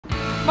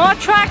More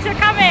trucks are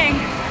coming!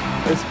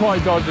 It's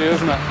quite dodgy,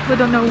 isn't it? We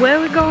don't know where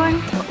we're going,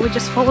 but we're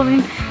just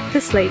following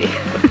this lady.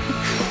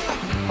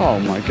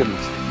 Oh my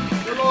goodness.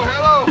 Hello,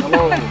 hello!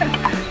 Hello.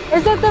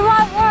 Is it the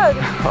right road?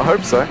 I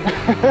hope so.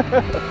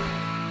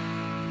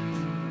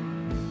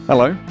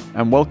 Hello,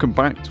 and welcome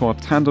back to our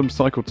tandem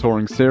cycle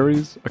touring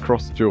series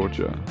across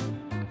Georgia.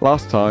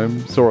 Last time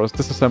saw us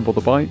disassemble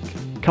the bike,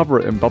 cover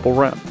it in bubble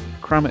wrap,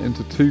 cram it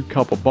into 2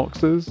 cardboard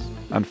boxes,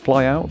 and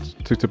fly out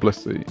to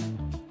Tbilisi.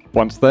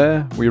 Once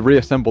there, we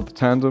reassembled the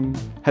tandem,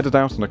 headed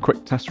out on a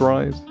quick test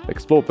ride,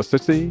 explored the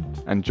city,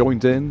 and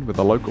joined in with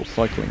a local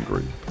cycling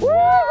group.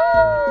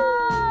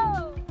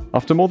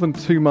 After more than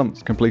 2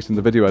 months completing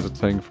the video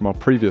editing from our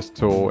previous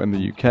tour in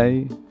the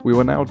UK, we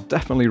were now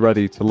definitely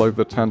ready to load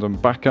the tandem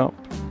back up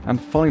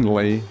and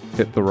finally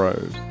hit the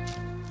road.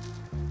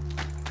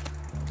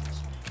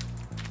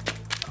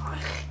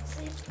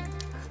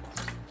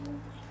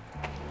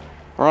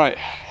 Right,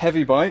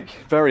 heavy bike,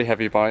 very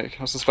heavy bike.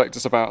 I suspect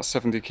it's about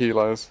 70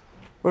 kilos.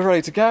 We're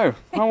ready to go,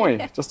 aren't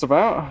we? Just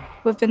about.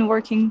 We've been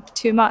working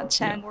too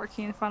much and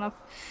working in front of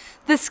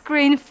the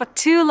screen for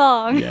too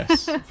long.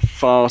 Yes,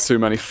 far too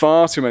many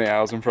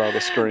hours in front of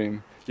the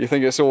screen. You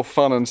think it's all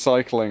fun and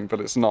cycling,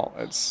 but it's not.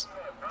 It's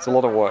a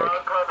lot of work.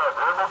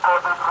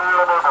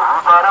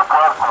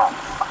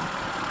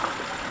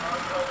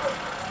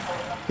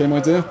 Okay, my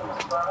dear,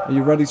 are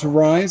you ready to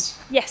rise?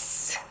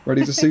 Yes.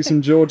 Ready to see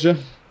some Georgia?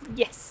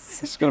 Yes.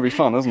 It's going to be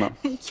fun, isn't it?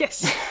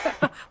 Yes.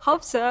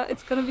 Hope so.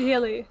 It's going to be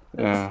hilly.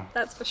 Yeah.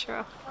 That's for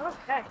sure.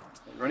 Okay.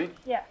 Ready?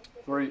 Yeah.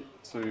 3,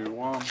 2,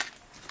 1.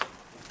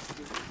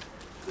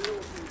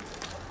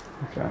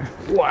 Okay.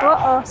 Wow.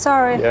 Uh-oh,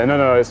 sorry. Yeah,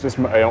 no, it's just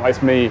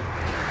it's me.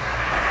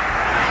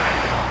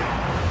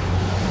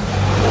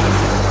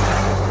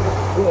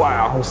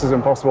 Wow, this is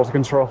impossible to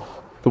control.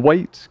 The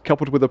weight,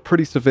 coupled with a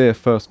pretty severe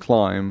first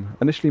climb,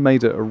 initially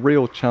made it a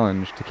real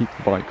challenge to keep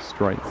the bike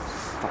straight.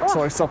 Oh.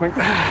 Sorry, stopping.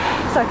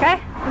 It's okay.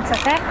 It's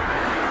okay.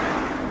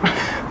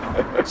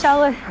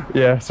 Shall we?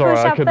 Yeah, sorry,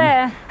 push I up couldn't.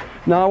 there?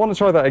 No, I want to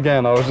try that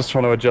again. I was just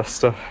trying to adjust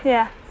stuff.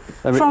 Yeah.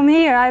 From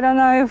here, I don't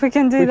know if we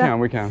can do that.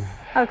 We can.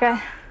 Okay.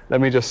 Let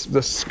me just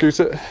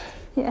scoot it.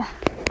 Yeah.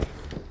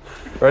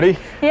 Ready?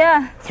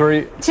 Yeah.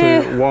 3,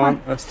 2,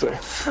 1. Let's do it.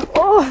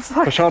 Oh,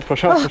 fuck. Push hard,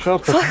 push hard, push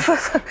hard,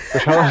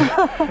 push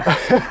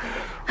hard.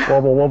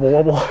 Wobble, wobble,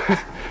 wobble.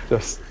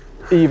 Just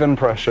even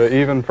pressure,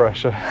 even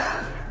pressure.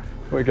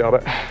 We got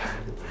it.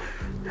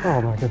 Oh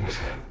my goodness.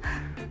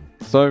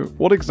 So,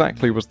 what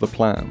exactly was the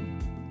plan?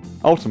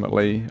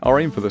 Ultimately, our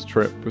aim for this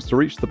trip was to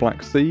reach the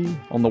Black Sea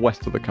on the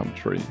west of the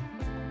country.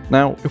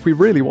 Now, if we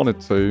really wanted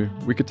to,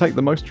 we could take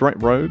the most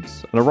direct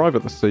roads and arrive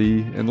at the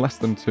sea in less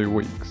than 2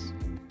 weeks.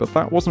 But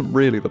that wasn't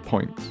really the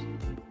point.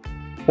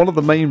 One of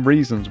the main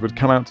reasons we'd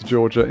come out to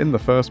Georgia in the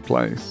first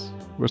place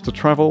was to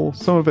travel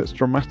some of its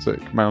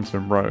dramatic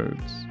mountain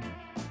roads.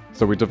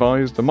 So we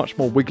devised a much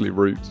more wiggly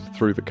route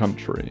through the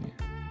country.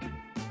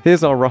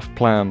 Here's our rough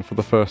plan for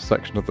the first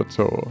section of the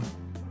tour.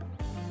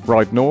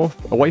 Ride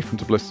north, away from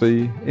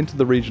Tbilisi, into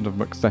the region of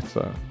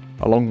Muxeta,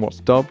 along what's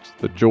dubbed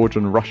the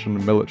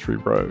Georgian-Russian Military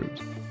Road.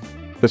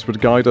 This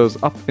would guide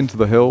us up into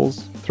the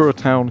hills, through a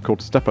town called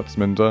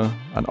Stepatsminda,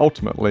 and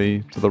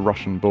ultimately to the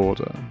Russian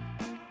border.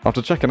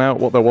 After checking out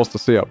what there was to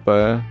see up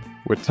there,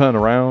 we'd turn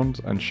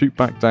around and shoot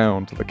back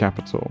down to the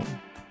capital.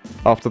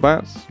 After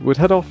that, we'd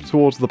head off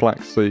towards the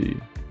Black Sea,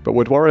 but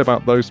we'd worry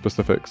about those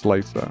specifics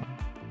later.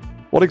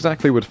 What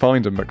exactly we'd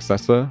find in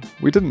Muxeta,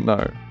 we didn't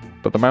know,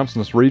 but the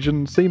mountainous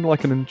region seemed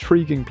like an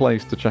intriguing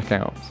place to check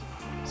out.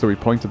 So we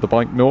pointed the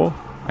bike north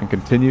and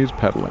continued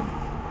pedaling.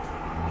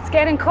 It's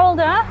getting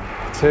colder.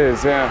 It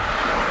is, yeah.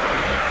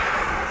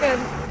 Good.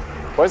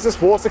 Where's this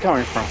water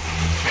coming from?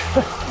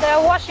 They're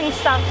washing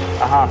stuff.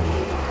 Aha.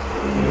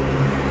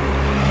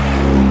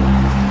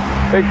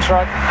 Big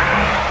truck.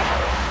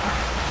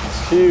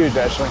 It's huge,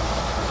 actually.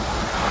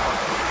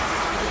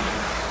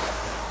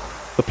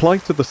 The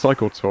plight of the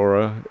cycle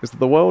tourer is that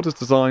the world is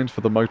designed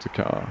for the motor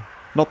car,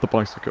 not the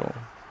bicycle.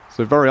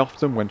 So very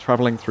often when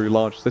travelling through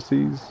large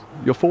cities,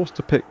 you're forced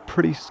to pick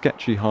pretty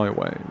sketchy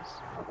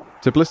highways.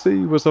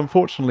 Tbilisi was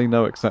unfortunately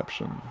no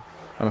exception,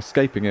 and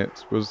escaping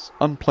it was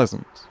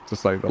unpleasant, to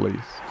say the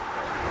least.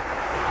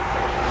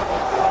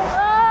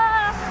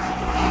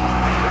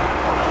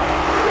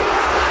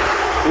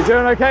 You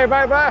doing okay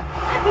back there?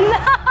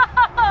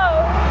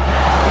 No!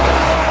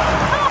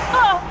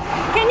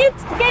 Can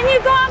you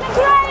go on the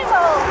gravel?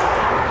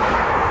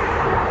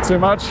 Too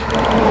much?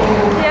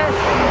 Yes.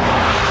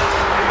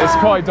 It's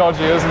quite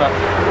dodgy, isn't it?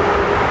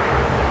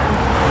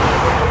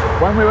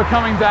 When we were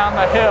coming down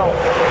the hill,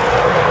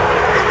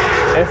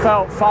 it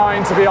felt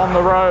fine to be on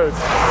the road.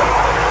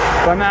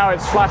 But now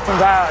it's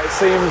flattened out, it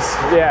seems,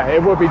 yeah,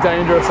 it would be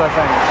dangerous, I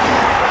think.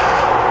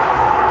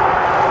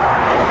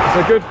 It's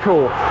a good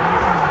call.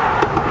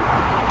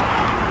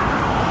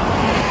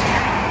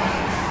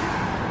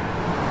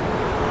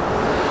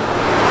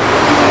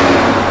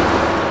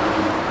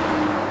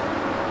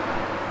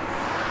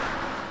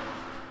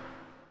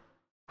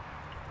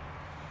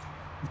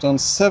 We've done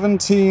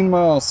 17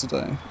 miles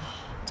today.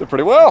 Did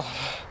pretty well.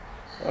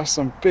 That's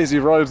some busy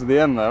roads at the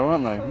end there,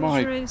 weren't they?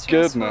 My really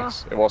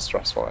goodness. It was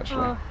stressful,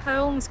 actually. Oh, I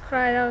almost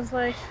cried. I was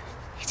like...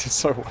 You did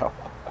so well.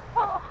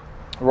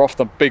 We're off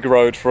the big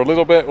road for a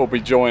little bit. We'll be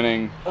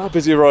joining a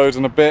busy road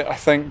in a bit, I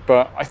think.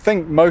 But I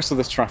think most of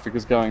this traffic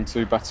is going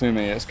to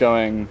Batumi. It's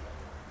going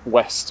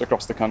west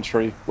across the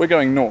country. We're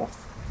going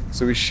north,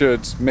 so we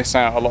should miss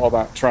out a lot of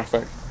that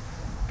traffic.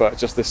 But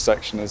just this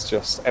section is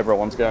just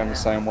everyone's going the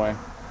same way.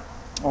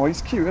 Oh,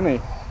 he's cute, isn't he?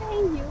 Hey,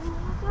 you.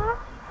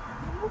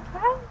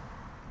 Okay.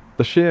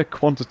 The sheer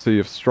quantity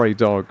of stray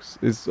dogs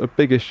is a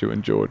big issue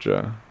in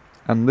Georgia,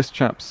 and this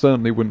chap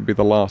certainly wouldn't be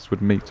the last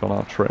we'd meet on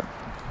our trip.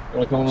 You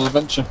want to come on an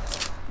adventure?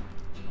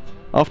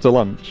 After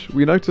lunch,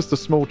 we noticed a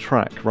small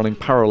track running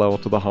parallel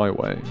to the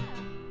highway.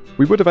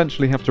 We would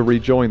eventually have to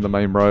rejoin the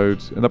main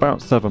road in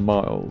about 7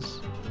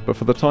 miles, but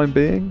for the time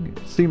being,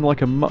 it seemed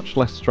like a much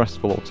less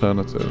stressful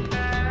alternative.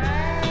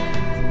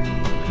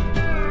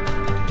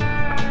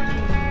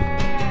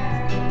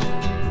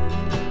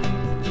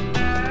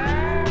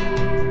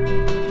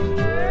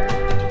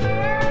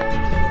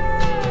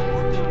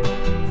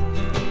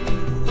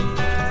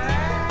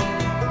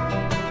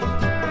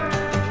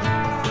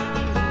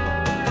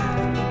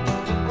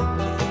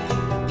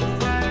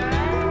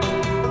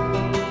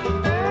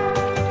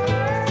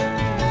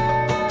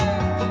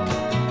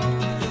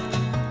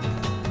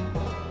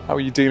 How are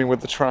you dealing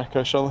with the track,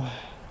 Charlotte?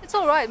 It's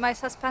alright, my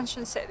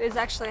suspension set is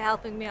actually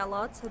helping me a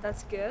lot, so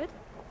that's good.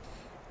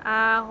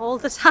 All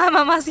the time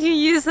I'm asking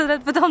you so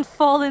that we don't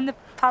fall in the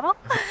puddle.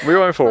 We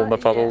won't fall in the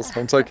puddles,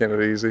 yeah. I'm taking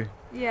it easy.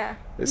 Yeah.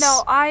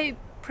 No, I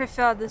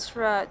prefer this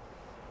road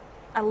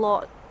a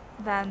lot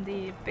than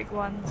the big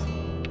ones.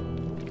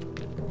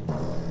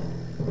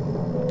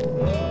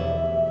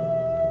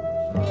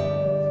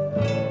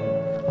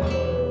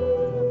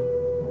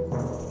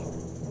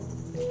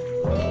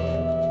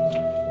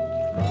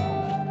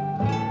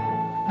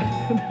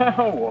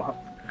 Now what?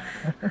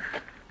 Do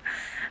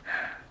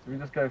we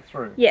just go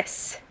through?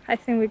 Yes, I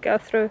think we go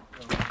through.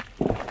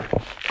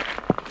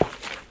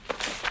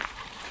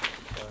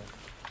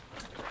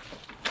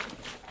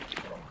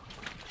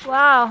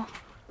 Wow,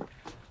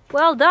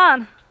 well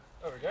done.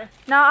 There we go.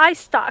 Now I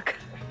stuck.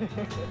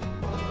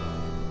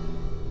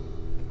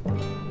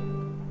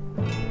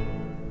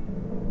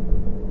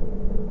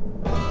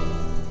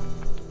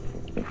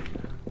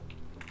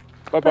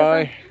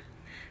 Bye-bye.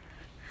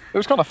 It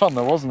was kind of fun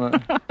though, wasn't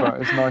it?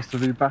 But it's nice to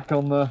be back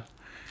on the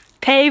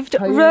paved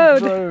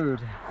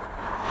road.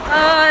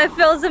 Oh, it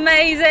feels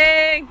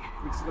amazing.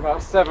 This is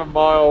about 7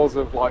 miles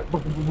of like...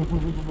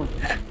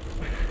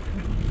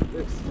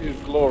 This is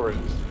glorious.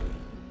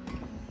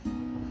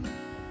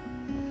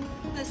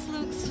 This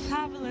looks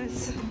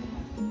fabulous.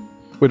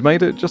 We'd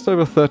made it just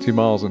over 30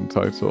 miles in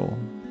total.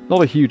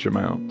 Not a huge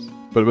amount,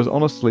 but it was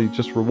honestly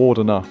just reward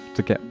enough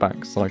to get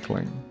back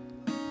cycling.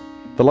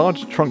 The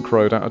large trunk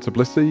road out of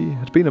Tbilisi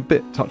had been a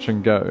bit touch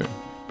and go,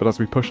 but as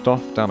we pushed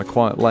off down a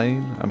quiet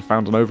lane and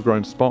found an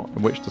overgrown spot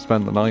in which to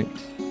spend the night,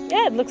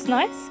 yeah, it looks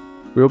nice.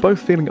 We were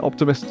both feeling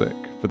optimistic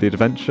for the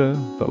adventure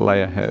that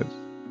lay ahead.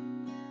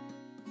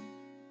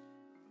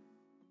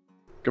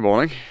 Good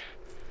morning.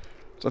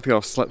 I don't think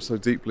I've slept so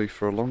deeply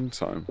for a long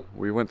time.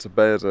 We went to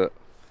bed at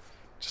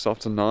just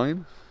after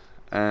 9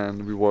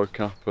 and we woke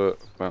up at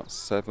about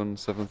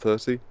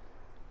 7:30.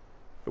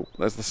 Oh,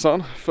 there's the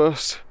sun.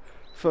 First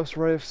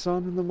ray of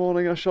sun in the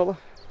morning, Ashola.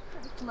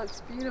 It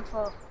looks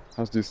beautiful.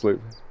 How's your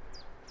sleep?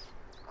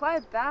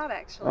 Quite bad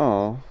actually.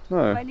 Oh,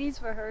 no. My knees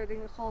were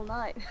hurting the whole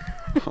night.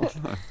 Oh,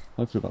 no.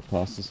 Hopefully that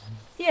passes.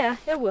 Yeah,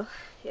 it will.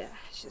 Yeah,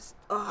 it's just,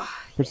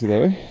 Pretty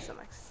though, eh? Some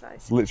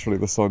exercise. Literally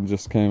the sun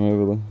just came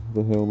over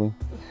the hill there.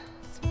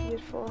 It's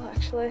beautiful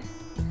actually.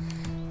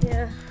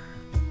 Yeah.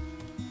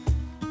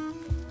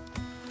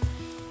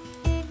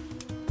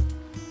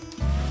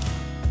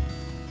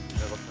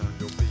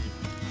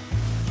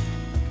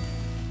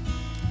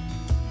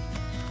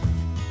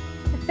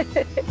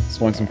 Let's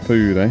find some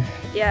food, eh?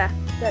 Yeah,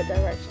 that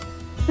direction.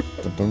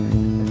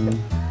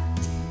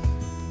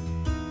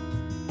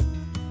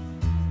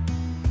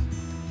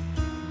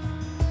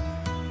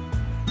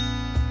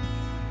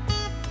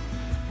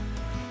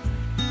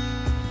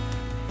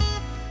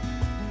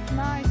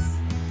 Nice.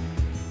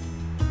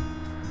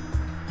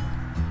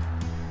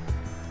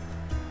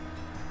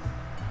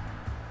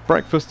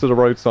 Breakfast at a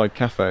roadside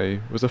cafe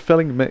was a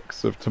filling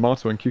mix of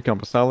tomato and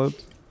cucumber salad,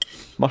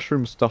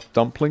 mushroom stuffed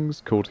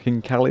dumplings called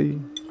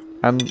hinkali,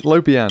 and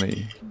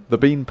lobiani, the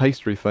bean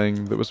pastry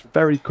thing that was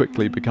very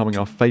quickly becoming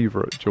our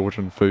favourite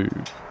Georgian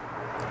food.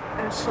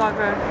 It's so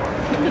good.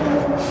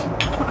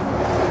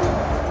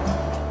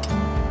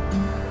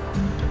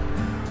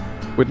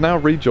 We'd now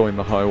rejoined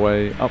the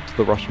highway up to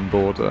the Russian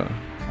border,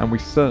 and we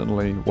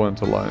certainly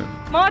weren't alone.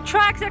 More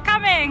trucks are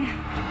coming!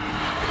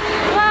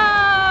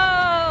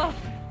 Whoa!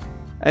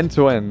 End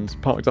to end,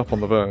 parked up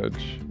on the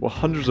verge, were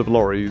hundreds of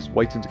lorries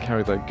waiting to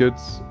carry their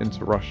goods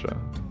into Russia.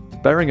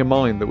 Bearing in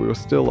mind that we were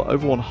still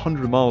over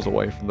 100 miles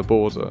away from the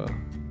border,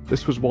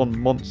 this was one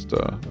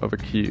monster of a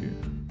queue.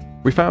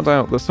 We found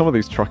out that some of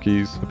these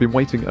truckies had been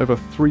waiting over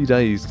 3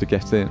 days to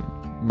get in.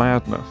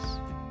 Madness.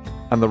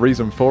 And the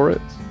reason for it?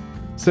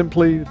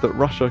 simply that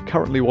Russia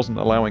currently wasn't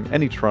allowing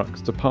any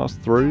trucks to pass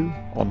through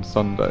on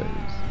Sundays.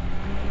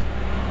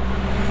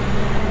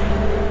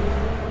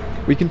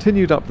 We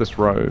continued up this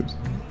road,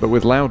 but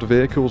with loud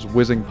vehicles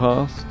whizzing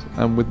past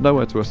and with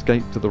nowhere to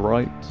escape to the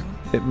right,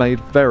 it made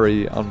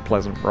very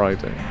unpleasant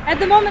riding. At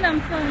the moment I'm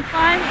feeling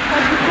fine,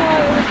 but before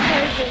it was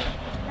crazy.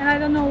 And I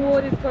don't know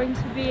what is going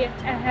to be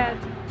ahead.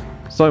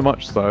 So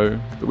much so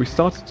that we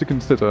started to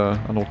consider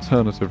an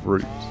alternative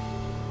route.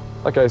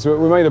 Okay, so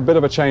we made a bit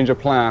of a change of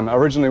plan.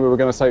 Originally we were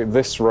going to take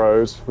this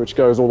road, which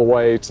goes all the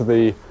way to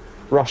the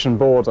Russian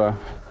border.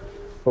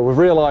 But we've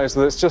realised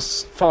that it's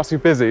just far too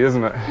busy,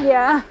 isn't it?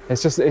 Yeah.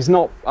 It's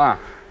not,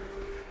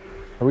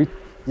 we're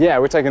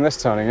taking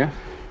this turning, yeah?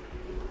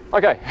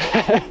 Okay,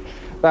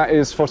 that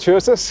is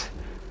fortuitous.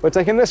 We're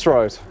taking this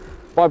road.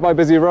 Bye-bye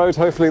busy road,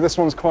 hopefully this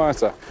one's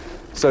quieter.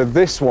 So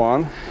this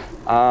one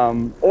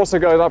also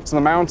goes up to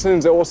the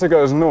mountains, it also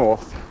goes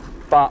north,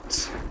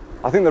 but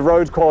I think the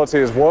road quality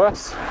is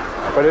worse,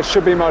 but it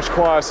should be much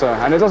quieter,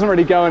 and it doesn't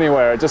really go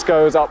anywhere, it just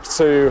goes up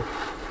to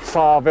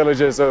far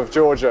villages of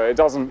Georgia. It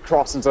doesn't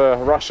cross into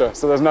Russia,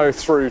 so there's no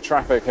through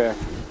traffic here.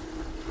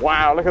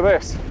 Wow, look at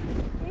this.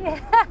 Yeah.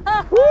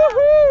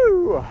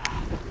 Woohoo!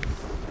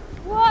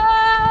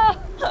 Whoa!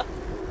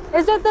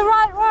 Is it the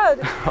right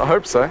road? I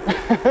hope so.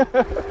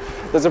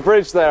 There's a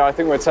bridge there I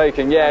think we're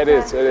taking. Yeah, Okay.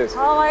 it is.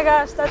 Oh my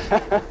gosh, that's...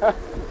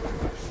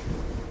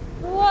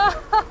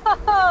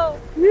 Whoa!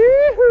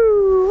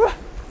 Yoo-hoo!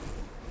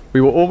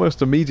 We were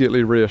almost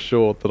immediately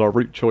reassured that our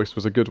route choice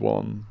was a good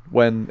one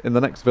when, in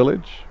the next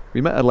village, we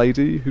met a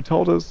lady who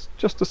told us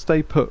just to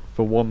stay put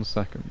for 1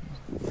 second.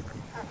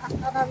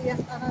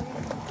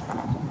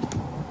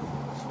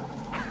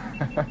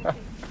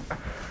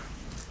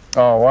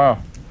 Oh wow.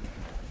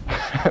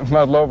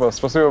 Madloba,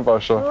 спасибо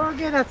большое.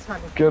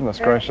 Goodness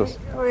gracious.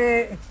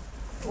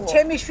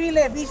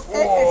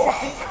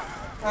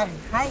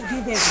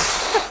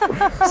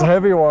 It's a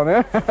heavy one,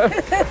 yeah?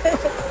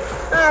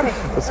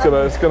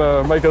 It's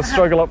gonna make us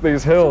struggle up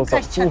these hills.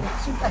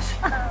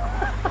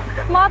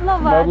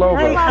 Madlova.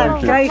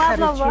 Thank you.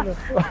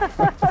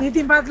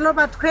 დიდი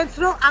მადლობა თქვენს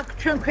რომ აქ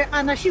ჩვენ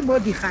ქვეყანაში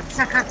მოდიხართ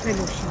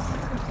საქართველოში.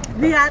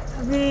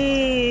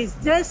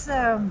 Здесь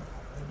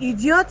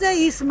идёт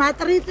из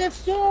матрицы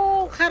всё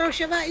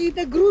хорошего и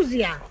до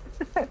Грузия.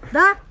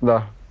 Да? Да.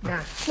 Да.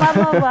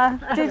 Madlova.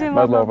 Didi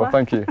Madloba, Madlova.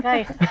 thank you.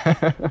 Кайф.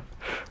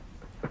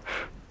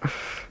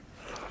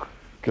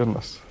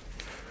 Goodness.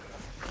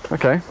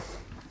 Okay.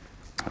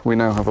 We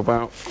now have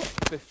about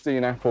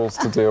 15 apples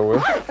to deal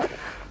with.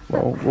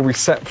 Well, we'll be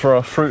set for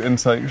our fruit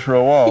intake for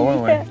a while,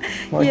 won't we?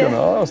 My Yeah. goodness,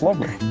 oh, that was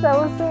lovely. That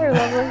was very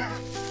lovely.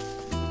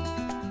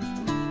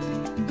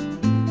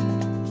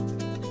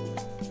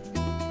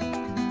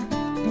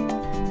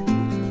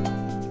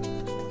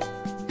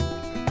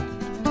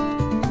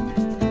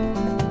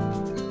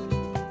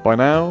 By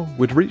now,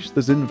 we'd reached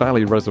the Zin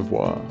Valley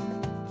Reservoir.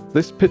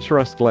 This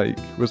picturesque lake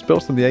was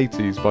built in the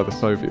 80s by the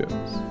Soviets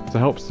to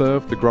help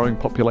serve the growing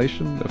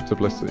population of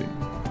Tbilisi.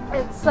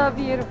 It's so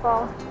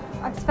beautiful.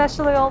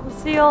 Especially all the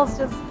seals,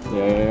 just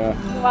Yeah.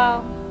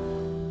 wow.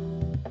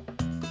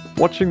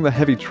 Watching the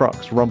heavy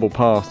trucks rumble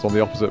past on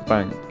the opposite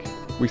bank,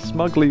 we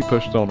smugly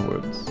pushed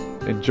onwards,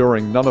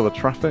 enduring none of the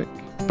traffic,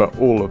 but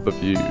all of the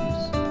views.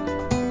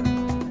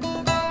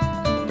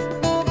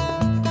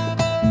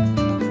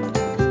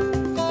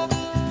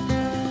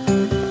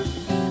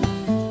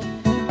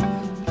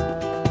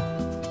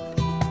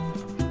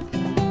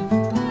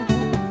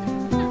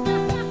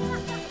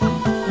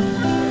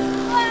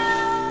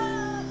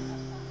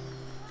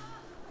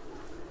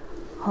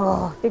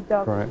 Oh, big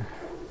dog. Right.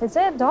 Is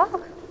it a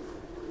dog?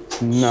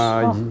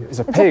 No, it's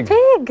a It's pig. a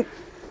pig.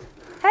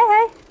 Hey,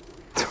 hey.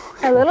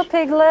 A little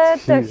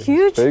piglet, a Jesus,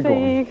 huge big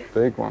pig. one.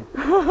 Big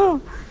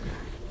one.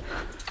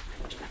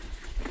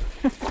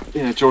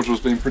 Yeah,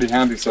 Georgia's been pretty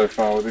handy so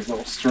far with these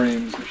little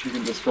streams which you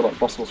can just fill up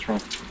bottles from.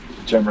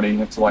 Generally you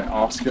have to like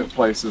ask at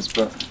places,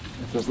 but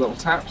if there's little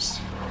taps,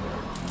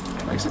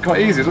 it makes it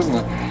quite easy, doesn't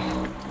it?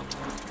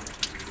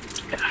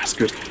 Yeah, that's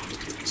good.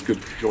 It's good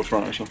George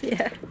run actually.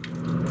 Yeah.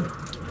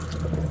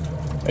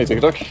 Hey, take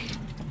a duck. Hey,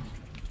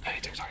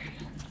 take a duck.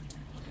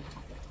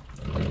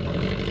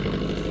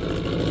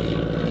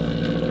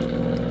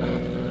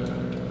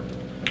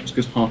 It's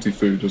good hearty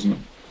food, doesn't it?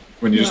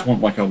 When you just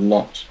want like a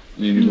lot,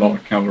 you need a lot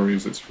of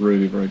calories, it's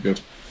really very good.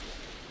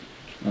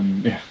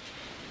 And yeah,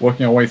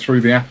 working our way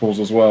through the apples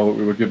as well that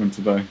we were given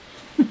today.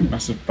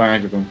 Massive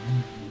bag of them.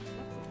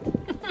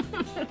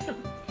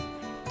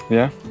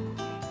 Yeah?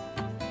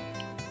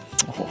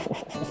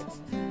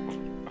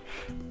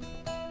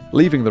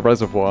 Leaving the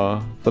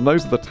reservoir, the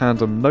nose of the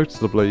tandem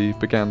noticeably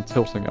began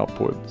tilting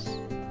upwards,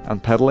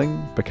 and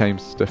pedalling became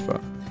stiffer.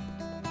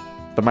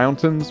 The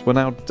mountains were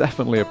now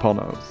definitely upon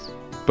us,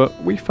 but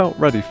we felt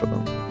ready for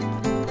them.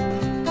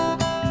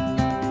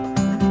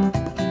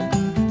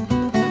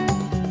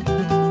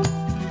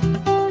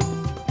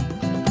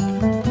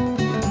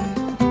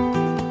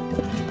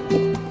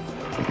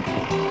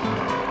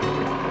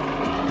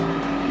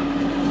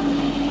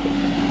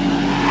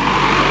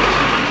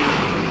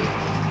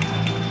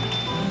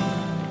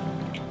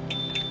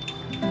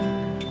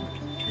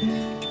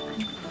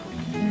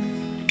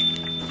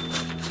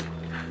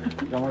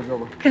 Come on,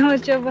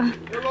 Joba.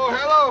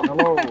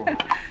 Hello.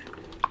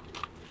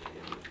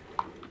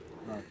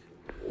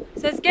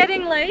 So it's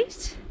getting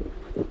late.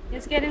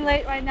 It's getting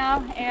late right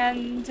now,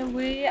 and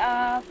we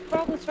are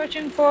probably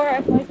searching for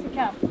a place to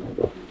camp.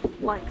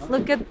 Like,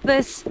 look at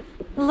this.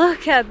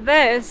 Look at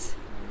this.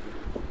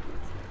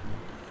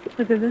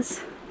 Look at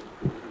this.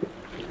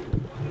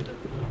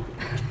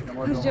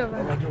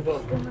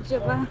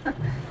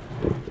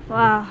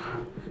 Wow.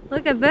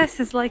 Look at this.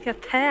 It's like a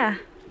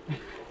pear.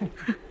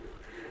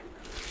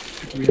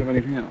 Do we have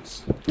anything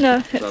else? No.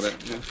 Is that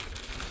it? Yeah.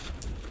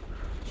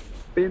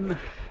 Bin.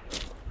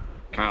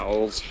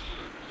 Cows.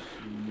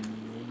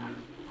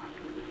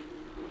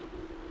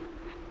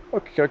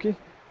 Okay.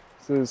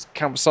 This is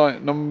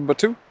campsite number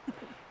 2.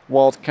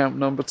 Wild camp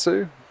number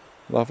 2.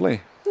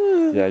 Lovely.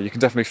 Yeah, you can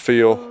definitely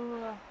feel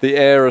the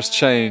air has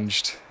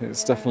changed.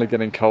 It's definitely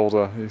getting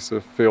colder. You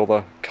sort of feel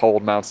the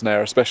cold mountain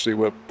air, especially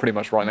we're pretty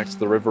much right next to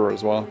the river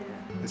as well.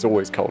 It's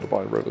always colder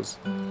by the rivers.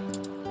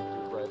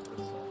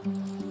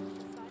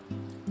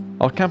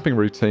 Our camping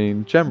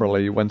routine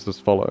generally went as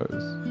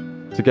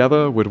follows.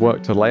 Together we'd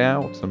work to lay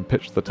out and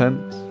pitch the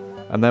tent,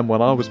 and then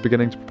when I was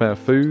beginning to prepare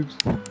food,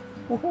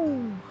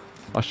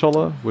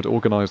 Ashola would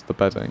organise the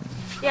bedding.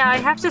 Yeah, I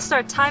have to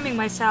start timing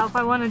myself.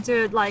 I want to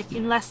do it like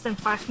in less than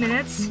 5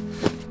 minutes.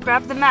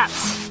 Grab the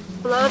mats,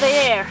 blow the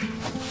air, get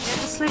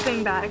the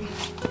sleeping bag.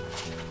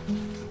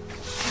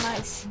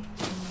 Nice.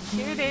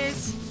 Here it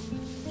is.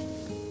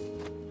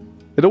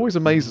 It always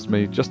amazes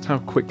me just how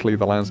quickly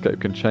the landscape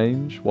can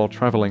change while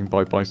travelling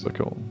by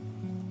bicycle.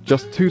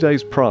 Just 2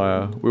 days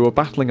prior, we were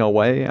battling our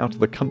way out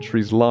of the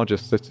country's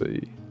largest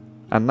city,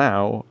 and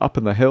now, up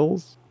in the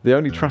hills, the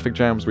only traffic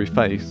jams we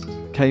faced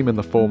came in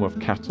the form of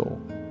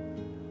cattle.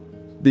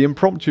 The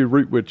impromptu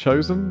route we'd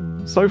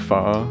chosen, so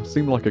far,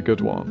 seemed like a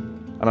good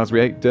one, and as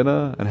we ate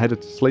dinner and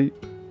headed to sleep,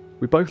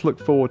 we both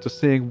looked forward to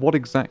seeing what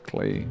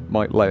exactly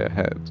might lay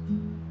ahead.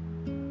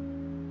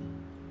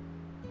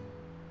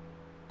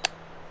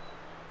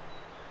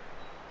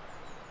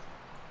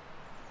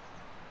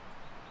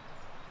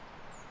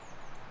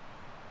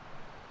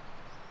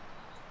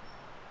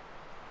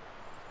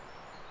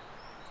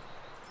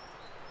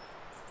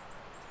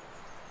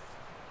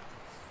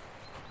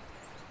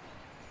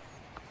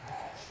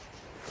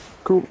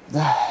 Cool.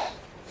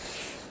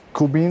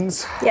 Cool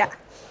beans. Yeah.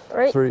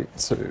 Right. 3,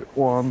 2,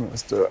 1.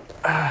 Let's do it.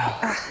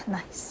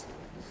 Nice.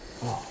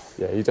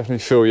 Yeah, you definitely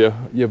feel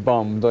your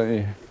bum, don't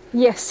you?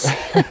 Yes.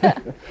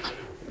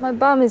 My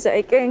bum is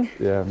aching.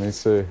 Yeah, me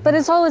too. But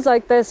it's always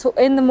like this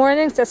in the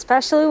mornings,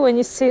 especially when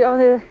you sit on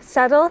the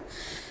saddle,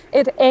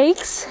 it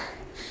aches,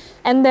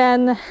 and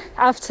then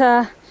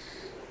after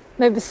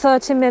maybe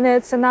 30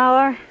 minutes, an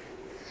hour,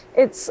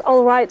 it's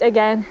all right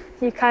again.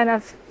 You kind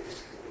of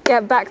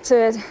get back to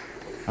it.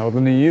 How are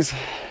the knees?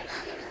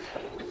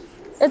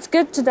 It's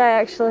good today,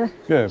 actually.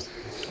 Good.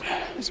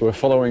 So we're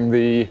following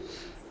the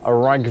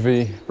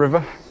Aragvi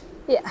River.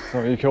 Yeah. Is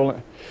that what you call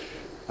it?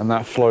 And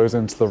that flows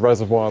into the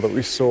reservoir that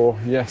we saw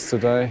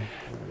yesterday.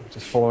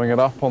 Just following it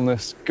up on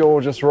this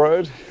gorgeous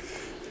road.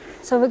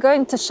 So we're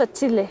going to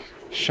Chantilly.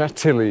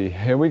 Chantilly,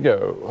 here we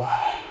go.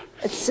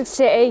 It's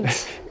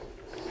 68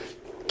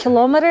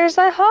 kilometers,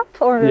 I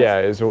hope? Or Yeah,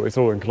 it's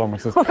all in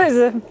kilometres. Or is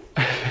it?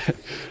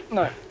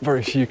 No,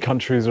 very few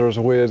countries are as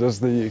weird as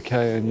the UK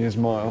and use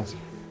miles.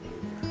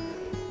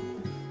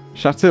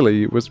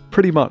 Chantilly was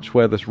pretty much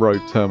where this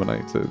road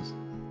terminated,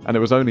 and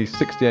it was only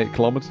 68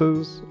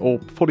 kilometres or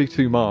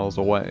 42 miles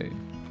away.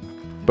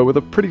 But with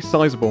a pretty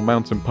sizable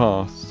mountain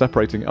pass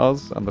separating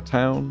us and the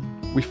town,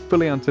 we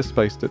fully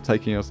anticipated it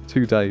taking us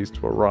 2 days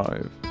to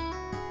arrive.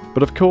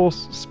 But of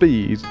course,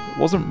 speed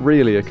wasn't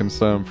really a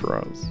concern for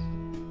us.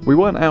 We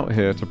weren't out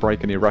here to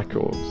break any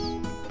records,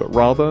 but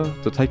rather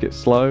to take it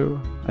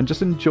slow and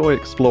just enjoy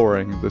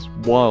exploring this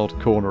wild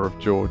corner of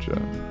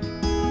Georgia.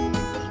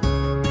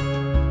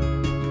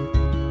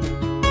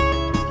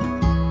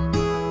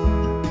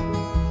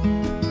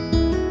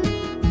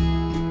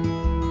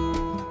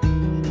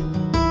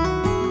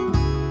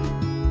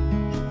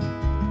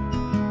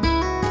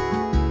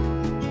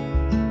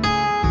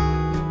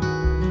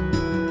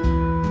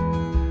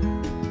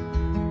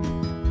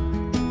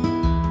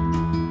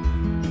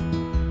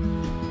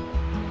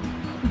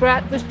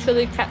 Pratt with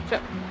chili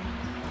ketchup.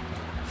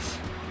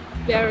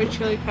 Very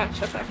chili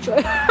ketchup,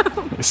 actually.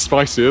 It's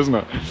spicy, isn't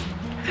it?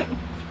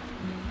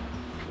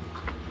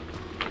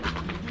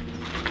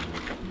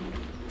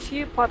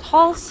 Few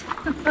potholes.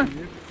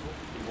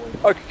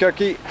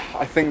 Okay,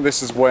 I think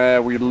this is where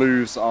we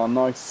lose our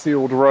nice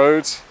sealed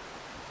road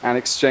and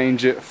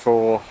exchange it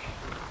for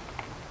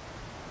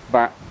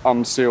that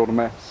unsealed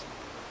mess.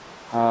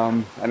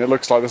 And it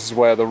looks like this is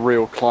where the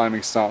real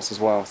climbing starts as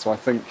well. So I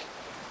think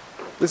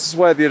this is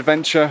where the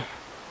adventure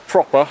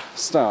proper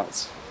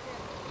starts.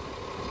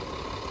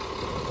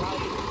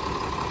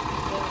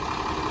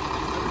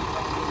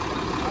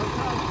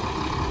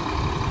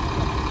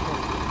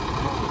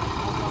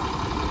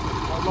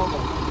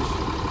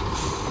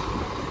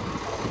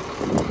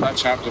 That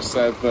chap just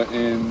said that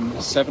in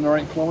 7 or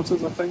 8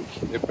 kilometres, I think,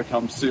 it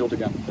becomes sealed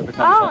again. It becomes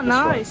like this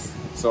road. Nice.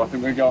 So I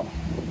think we got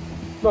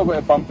little bit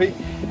of bumpy,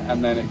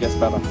 and then it gets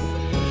better.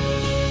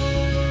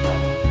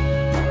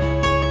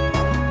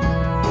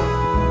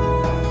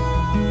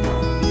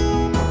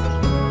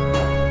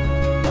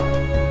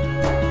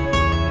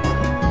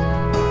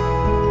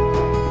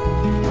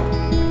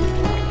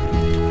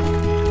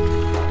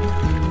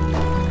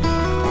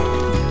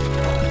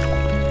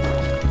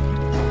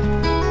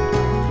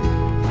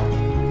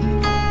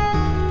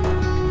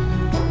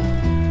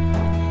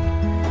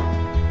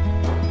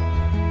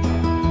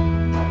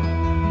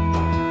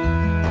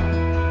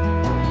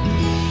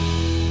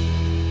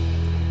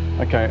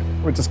 Okay,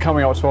 we're just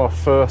coming up to our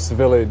first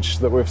village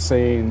that we've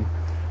seen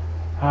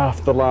for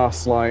the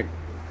last like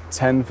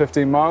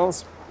 10-15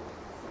 miles.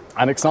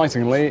 And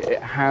excitingly,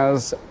 it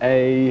has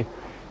it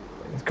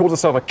calls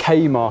itself a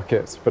K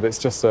market, but it's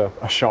just a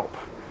shop.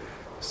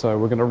 So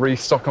we're going to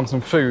restock on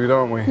some food,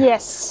 aren't we?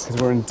 Yes.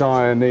 Because we're in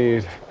dire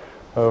need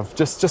of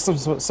just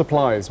some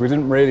supplies. We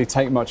didn't really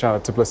take much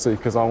out of Tbilisi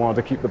because I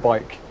wanted to keep the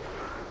bike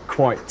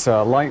quite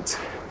light,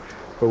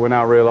 but we're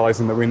now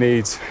realizing that we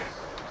need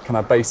kind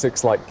of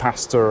basics like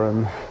pasta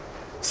and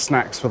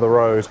snacks for the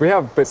road. We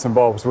have bits and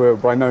bobs. We're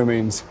by no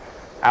means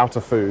out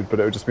of food,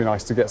 but it would just be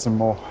nice to get some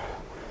more,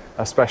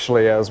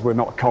 especially as we're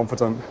not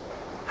confident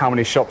how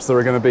many shops there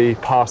are going to be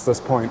past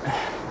this point.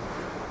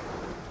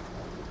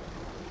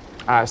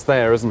 Ah, it's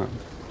there, isn't it?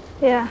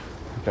 Yeah.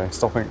 Okay,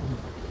 stopping.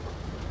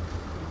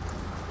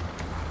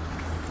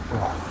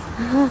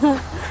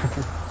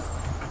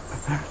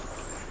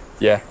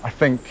 Yeah, I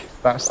think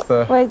that's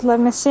the. Wait, let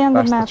me see on the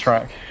that's map. the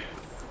track.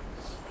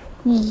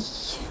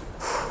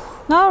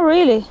 No,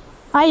 really?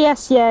 Ah,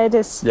 yes, yeah, it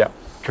is. Yeah,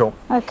 cool.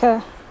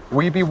 Okay.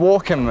 We be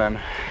walking then.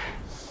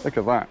 Look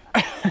at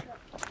that.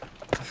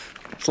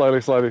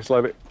 Slowly, slowly,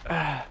 slowly.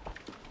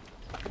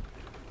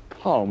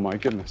 Oh my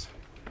goodness.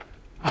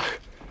 Are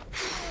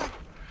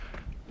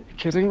you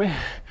kidding me?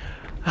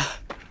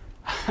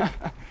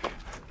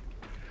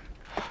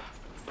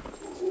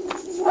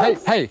 Hey,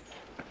 hey!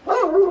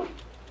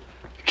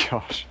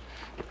 Gosh,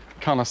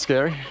 kind of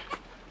scary.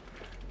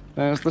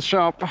 There's the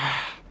shop.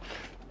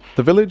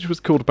 The village was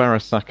called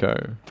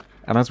Barasako,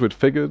 and as we'd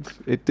figured,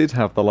 it did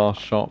have the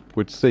last shop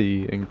we'd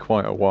see in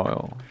quite a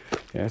while.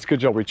 Yeah, it's a good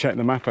job we checked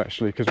the map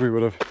actually, because we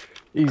would have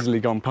easily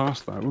gone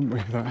past that, wouldn't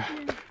we, that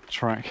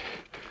track.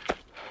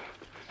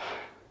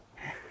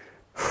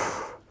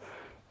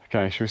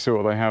 Okay, should we see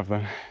what they have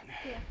then?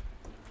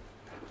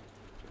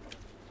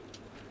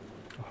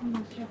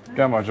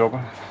 Go my job.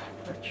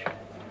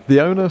 The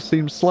owner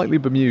seemed slightly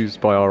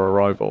bemused by our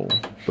arrival,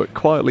 but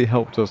quietly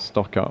helped us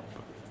stock up.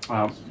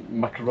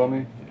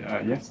 Macaroni,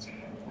 yes,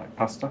 like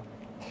pasta.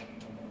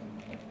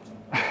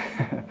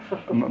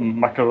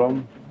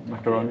 Macaroni,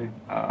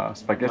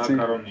 spaghetti.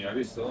 Macaroni,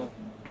 aristo.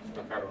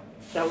 Macaroni.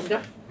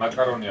 Sauda?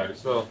 Macaroni,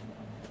 aristo.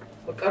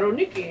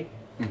 Makaroniki.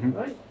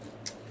 Right?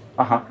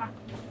 Uh-huh.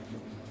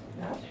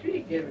 That's really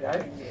good,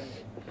 right?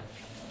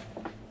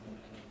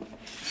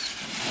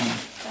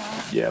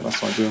 Yeah,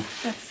 that's ideal.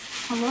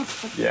 That's a lot,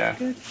 but Yeah,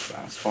 good.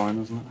 that's fine,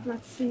 isn't it?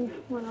 Let's see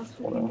what else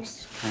we What can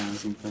else?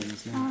 Cans and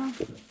things, yeah.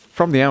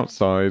 From the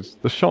outside,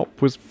 the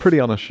shop was pretty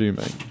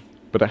unassuming,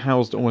 but it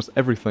housed almost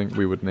everything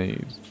we would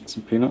need.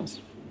 Some peanuts?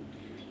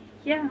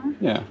 Yeah.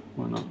 Yeah,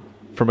 why not?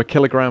 From a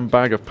kilogram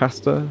bag of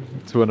pasta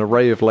to an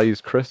array of Lay's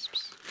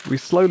crisps, we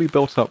slowly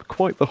built up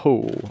quite the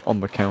haul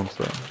on the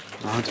counter.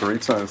 Oh,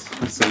 Doritos.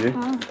 I see you.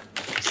 I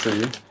see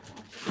you.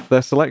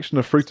 Their selection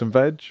of fruit and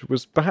veg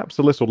was perhaps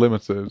a little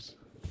limited,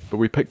 but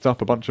we picked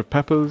up a bunch of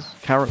peppers,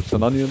 carrots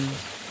and onions,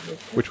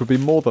 which would be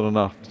more than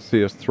enough to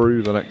see us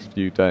through the next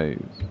few days.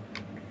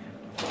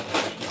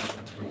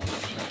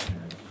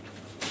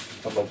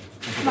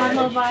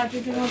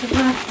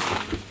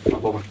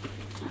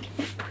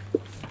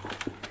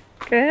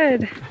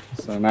 Good.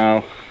 So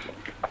now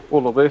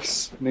all of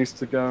this needs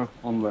to go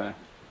on there.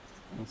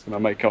 That's going to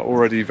make our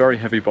already very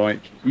heavy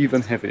bike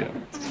even heavier.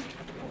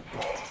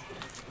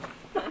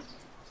 So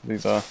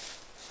these are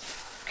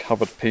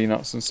covered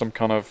peanuts and some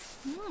kind of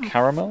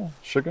caramel,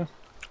 sugar.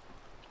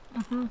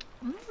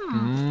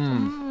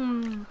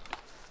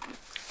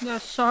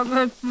 That's so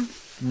good.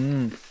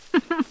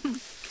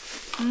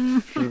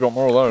 We've got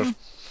more of those.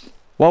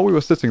 While we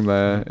were sitting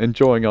there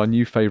enjoying our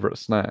new favourite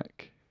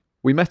snack,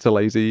 we met a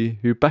lady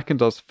who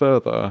beckoned us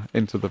further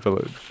into the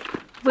village.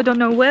 We don't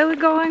know where we're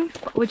going,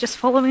 but we're just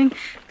following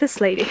this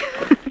lady.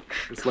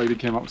 This lady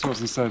came up to us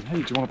and said,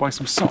 "Hey, do you want to buy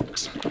some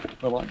socks?"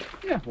 We're like,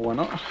 "Yeah, well, why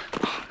not?"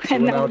 So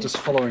And we're then- now just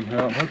following her.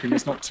 I'm hoping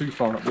it's not too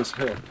far up this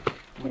hill.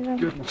 Oh my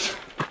goodness.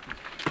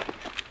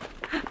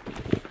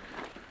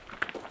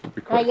 It'll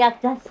be quick.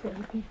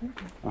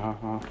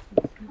 Uh-huh.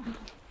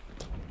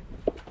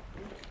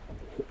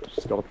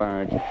 She's got a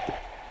bag.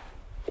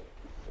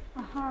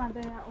 Aha,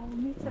 they are all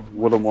knitted.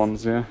 Woolen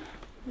ones, yeah.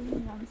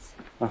 Woolen ones.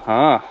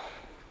 Aha.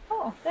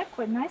 Oh, they're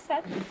quite nice,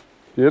 actually.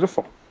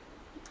 Beautiful.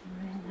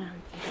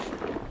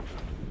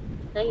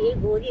 That's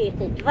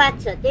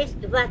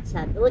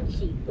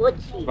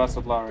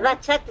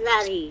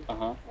Larry.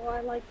 Uh-huh. Oh,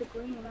 I like the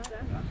green ones.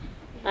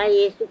 Aha.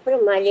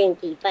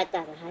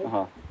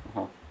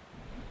 Aha.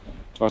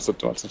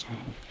 20.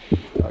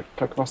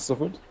 Как вас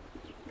зовут?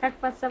 Как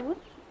вас зовут?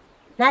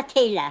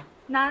 Natelja.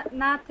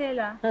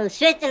 Natelja.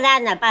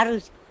 Svetlana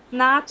по-русски.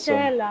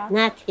 Natelja.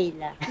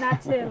 Natelja.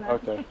 Natelja.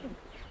 Okay.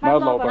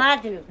 Madloba.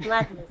 Madlu,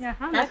 Madlu. Yeah,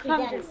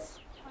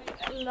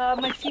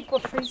 my feet were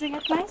freezing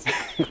at night,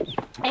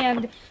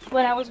 and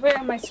when I was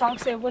wearing my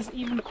socks, it was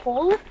even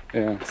cold.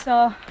 Yeah.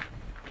 So,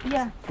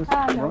 yeah.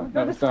 Right, no,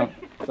 it's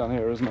down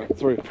here, isn't it?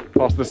 Through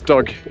past this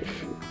dog.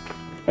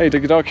 Hey,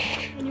 Diggy Dog.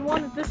 And you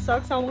wanted this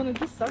sock, so I wanted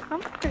this sock.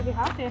 I'm pretty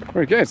happy.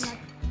 Very good.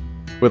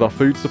 With our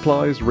food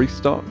supplies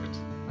restocked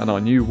and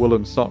our new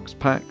woolen socks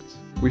packed,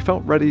 we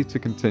felt ready to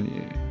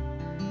continue.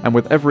 And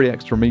with every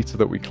extra metre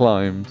that we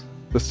climbed,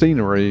 the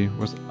scenery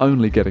was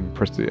only getting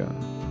prettier.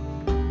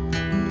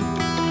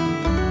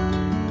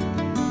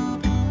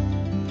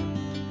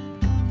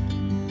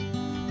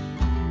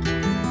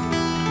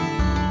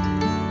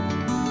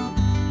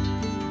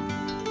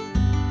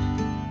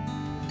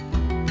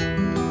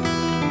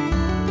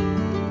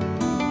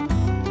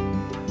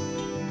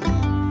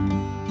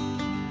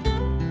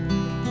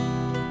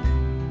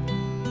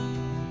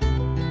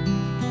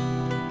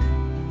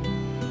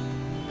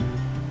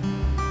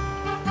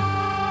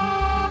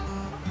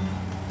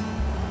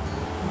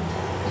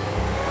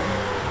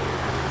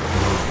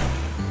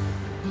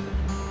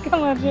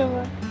 Come on,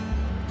 Juma.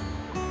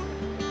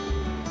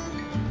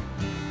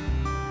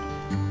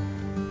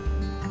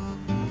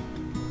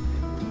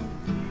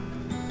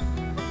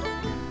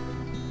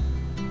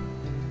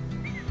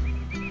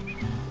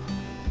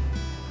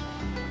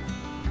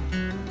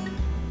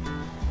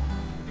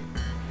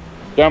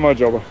 Down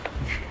Joba.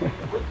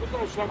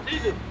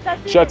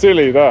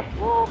 Shatili, there.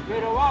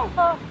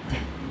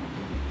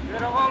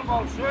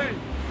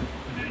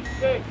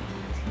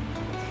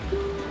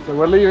 So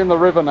we're leaving the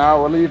river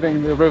now. We're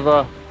leaving the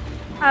river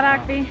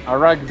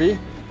Aragvi,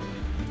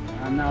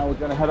 and now we're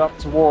going to head up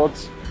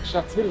towards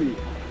Shatili.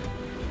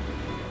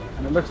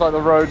 And it looks like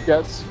the road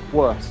gets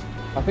worse.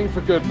 I think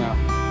for good now.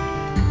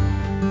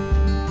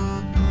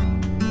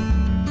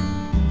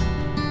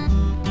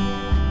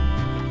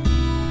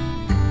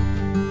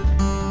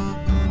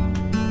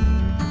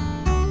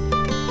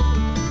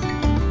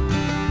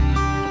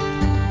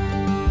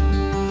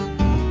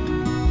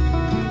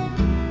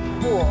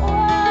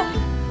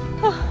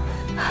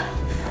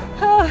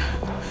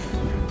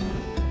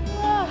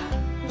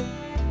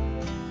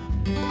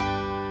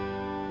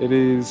 It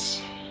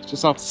is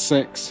just after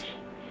 6.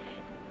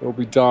 It will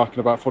be dark in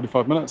about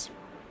 45 minutes.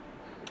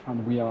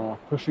 And we are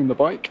pushing the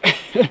bike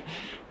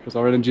because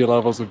our energy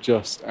levels have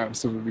just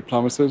absolutely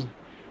plummeted.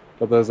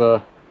 But there's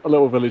a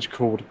little village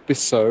called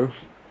Bisso,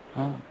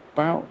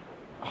 about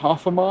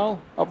half a mile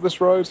up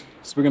this road.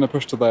 So we're going to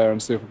push to there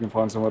and see if we can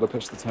find somewhere to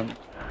pitch the tent.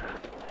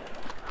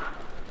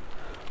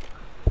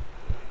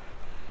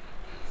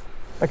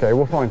 Okay,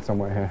 we'll find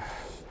somewhere here.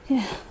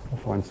 Yeah.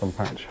 We'll find some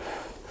patch.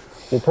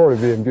 We'll probably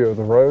be in view of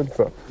the road,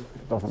 but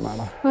it doesn't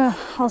matter. Well,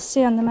 I'll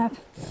see on the map.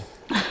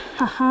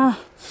 Haha.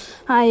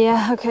 Ah,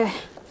 yeah, okay.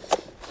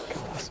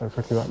 God, that's so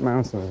pretty. That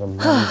mountain is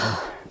amazing.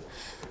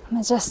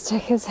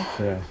 Majestic, is it?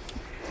 Yeah,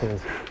 it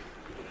is.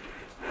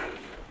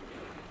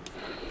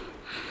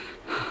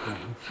 Okay,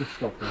 let's just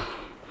stop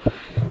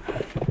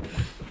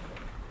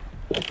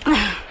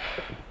here.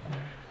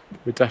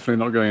 We're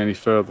definitely not going any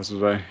further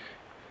today.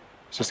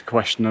 It's just a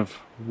question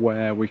of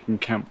where we can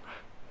camp.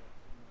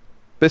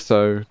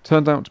 Bisso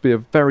turned out to be a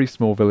very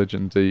small village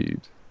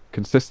indeed,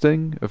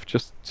 consisting of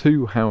just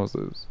 2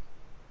 houses.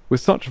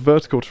 With such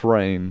vertical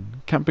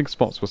terrain, camping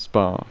spots were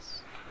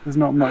sparse. There's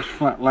not much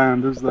flat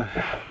land, is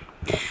there?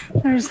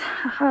 There's a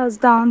house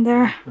down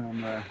there.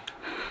 Down there.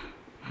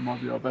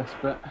 Might be our best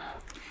bet.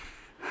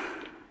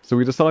 So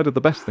we decided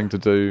the best thing to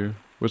do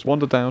was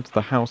wander down to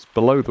the house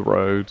below the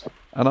road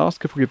and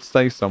ask if we could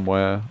stay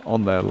somewhere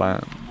on their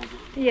land.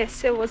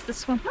 Yes, it was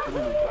this one.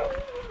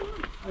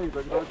 Hey,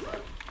 big dog.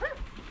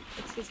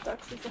 It's his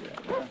ducks, is it?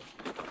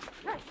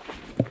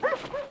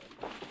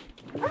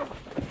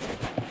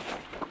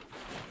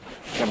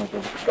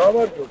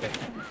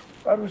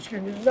 По-русски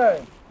не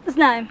знаем.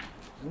 Знаем.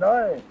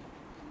 Знаем.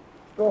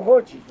 Что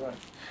хочешь?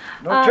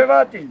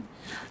 Ночевать?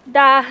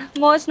 Да,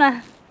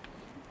 можно.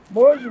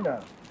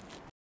 Можно.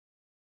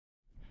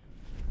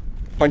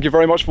 Thank you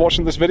very much for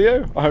watching this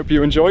video. I hope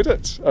you enjoyed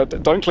it.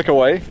 Don't click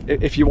away.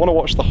 If you want to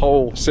watch the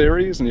whole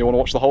series and you want to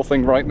watch the whole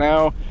thing right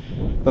now,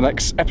 the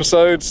next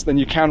episodes, then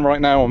you can right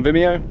now on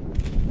Vimeo.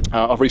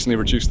 I've recently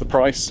reduced the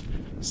price,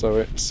 so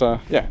it's,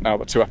 yeah, now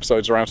that 2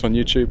 episodes are out on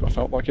YouTube, I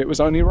felt like it was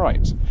only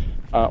right.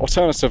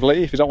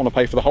 Alternatively, if you don't want to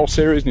pay for the whole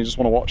series and you just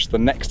want to watch the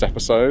next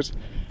episode,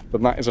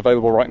 then that is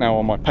available right now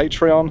on my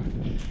Patreon.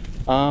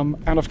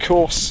 And of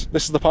course,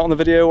 this is the part of the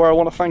video where I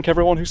want to thank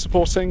everyone who's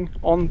supporting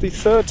on the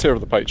 3rd tier of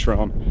the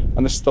Patreon.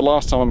 And this is the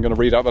last time I'm going to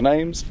read out the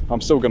names.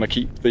 I'm still going to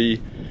keep the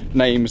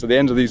names at the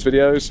end of these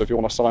videos, so if you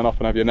want to sign up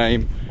and have your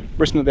name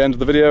written at the end of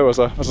the video as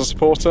a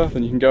supporter,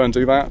 then you can go and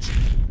do that.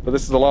 But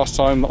this is the last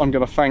time that I'm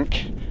going to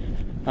thank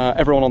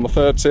everyone on the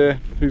 3rd tier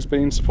who's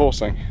been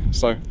supporting.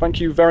 So thank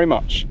you very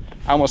much.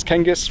 Almos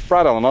Kengis,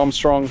 Brad Allen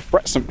Armstrong,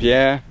 Brett St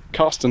Pierre,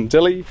 Carsten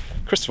Dilly,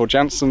 Christopher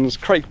Janssens,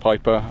 Craig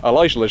Piper,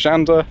 Elijah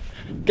Lejander,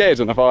 Gerd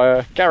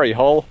Navaya, Gary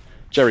Hull,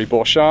 Jerry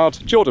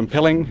Borchard, Jordan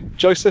Pilling,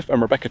 Joseph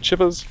and Rebecca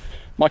Chivers,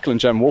 Michael and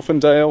Jem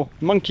Wolfendale,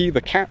 Monkey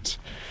the Cat,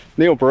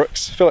 Neil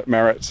Brooks, Philip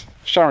Merritt,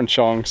 Sharon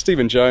Chong,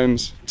 Stephen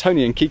Jones,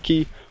 Tony and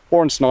Kiki,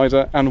 Warren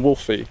Snyder and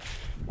Wolfie.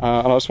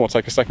 And I just want to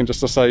take a second just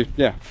to say,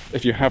 yeah,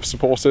 if you have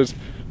supported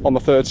on the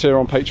 3rd tier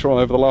on Patreon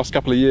over the last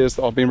couple of years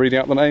that I've been reading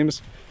out the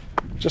names,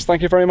 just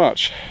thank you very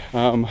much.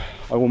 I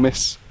will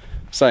miss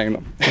saying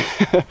them.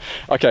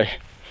 Okay,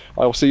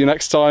 I will see you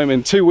next time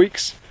in 2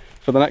 weeks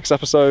for the next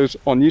episode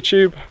on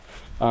YouTube.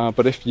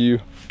 But if you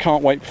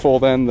can't wait before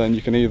then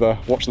you can either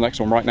watch the next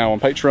one right now on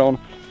Patreon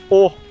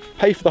or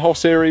pay for the whole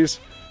series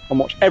and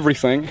watch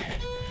everything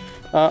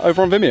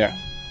over on Vimeo.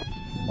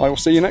 I will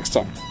see you next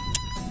time.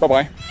 Bye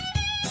bye.